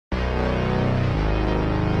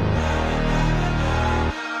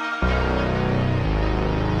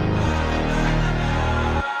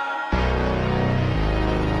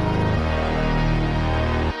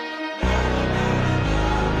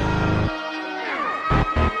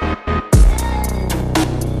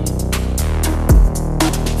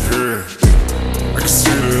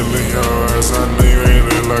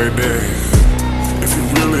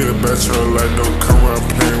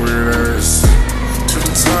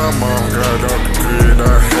my mom got a degree and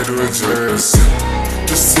I had to adjust.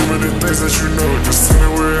 Just too many things that you know, just tell me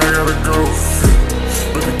where I gotta go.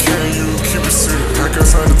 Baby, can you keep it serious? I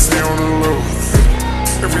guess I had to tell on the low.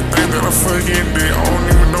 Everything that I fucking did, I don't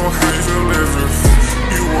even know how you feel living.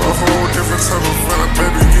 You were a whole different type of vibe,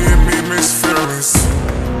 baby, give me mixed feelings.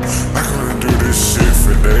 I couldn't do this shit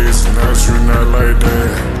for days, and now you're not like that.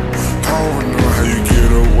 I don't know how you get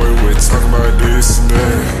away with talking about this and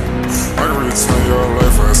that. I can really turn your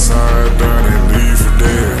life upside down and leave for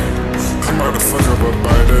dead. I'm about to fuck up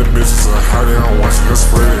about that bitch, so how they don't watch her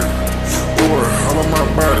spread. Or all on my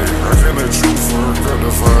body, I can't let you forget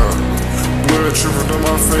the vibe. Blood dripping on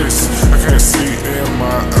my face, I can't see in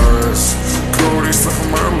my eyes. Cody stuff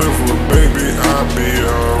on my liver, baby, I'll be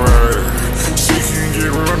alright. She can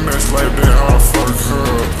get real nice like that, I'll fuck her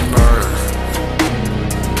up tonight.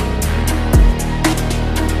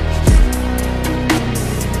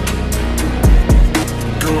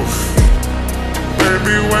 Go,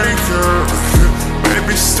 baby, wake up,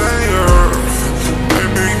 baby, stay up,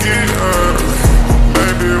 baby, get up,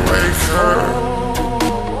 baby, wake up.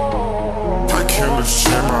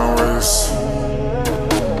 Check my ways.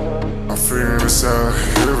 I'm figuring this out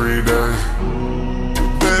every day.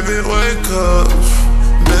 Baby, wake up.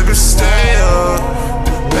 Baby, stay up.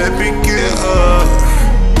 Baby, get up.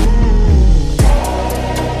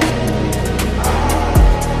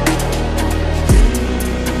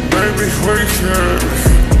 Baby, wake up.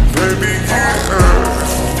 Baby, get up.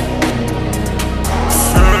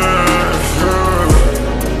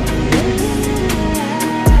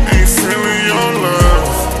 Feeling your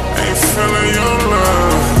love, ain't feeling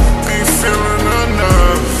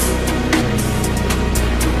enough.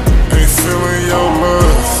 Ain't feeling your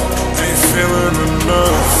love, ain't feeling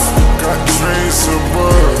enough. Got dreams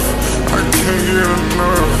above, I can't get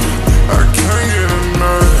enough, I can't get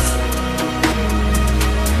enough.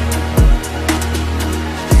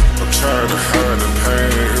 I'm trying to hide the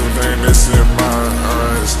pain, everything that's in my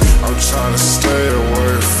eyes. I'm trying to stay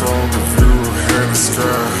away from the view in the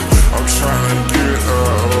sky. I'm trying to get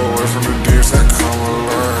away from the dreams that come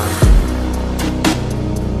alive.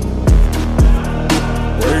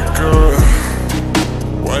 Wake up,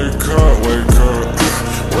 wake up, wake up,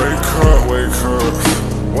 wake up, wake up,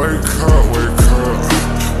 wake up, wake up,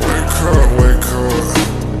 wake up, wake up,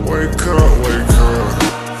 wake up, wake up,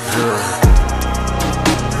 yeah.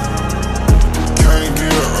 Can't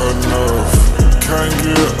get enough, can't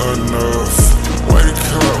get enough.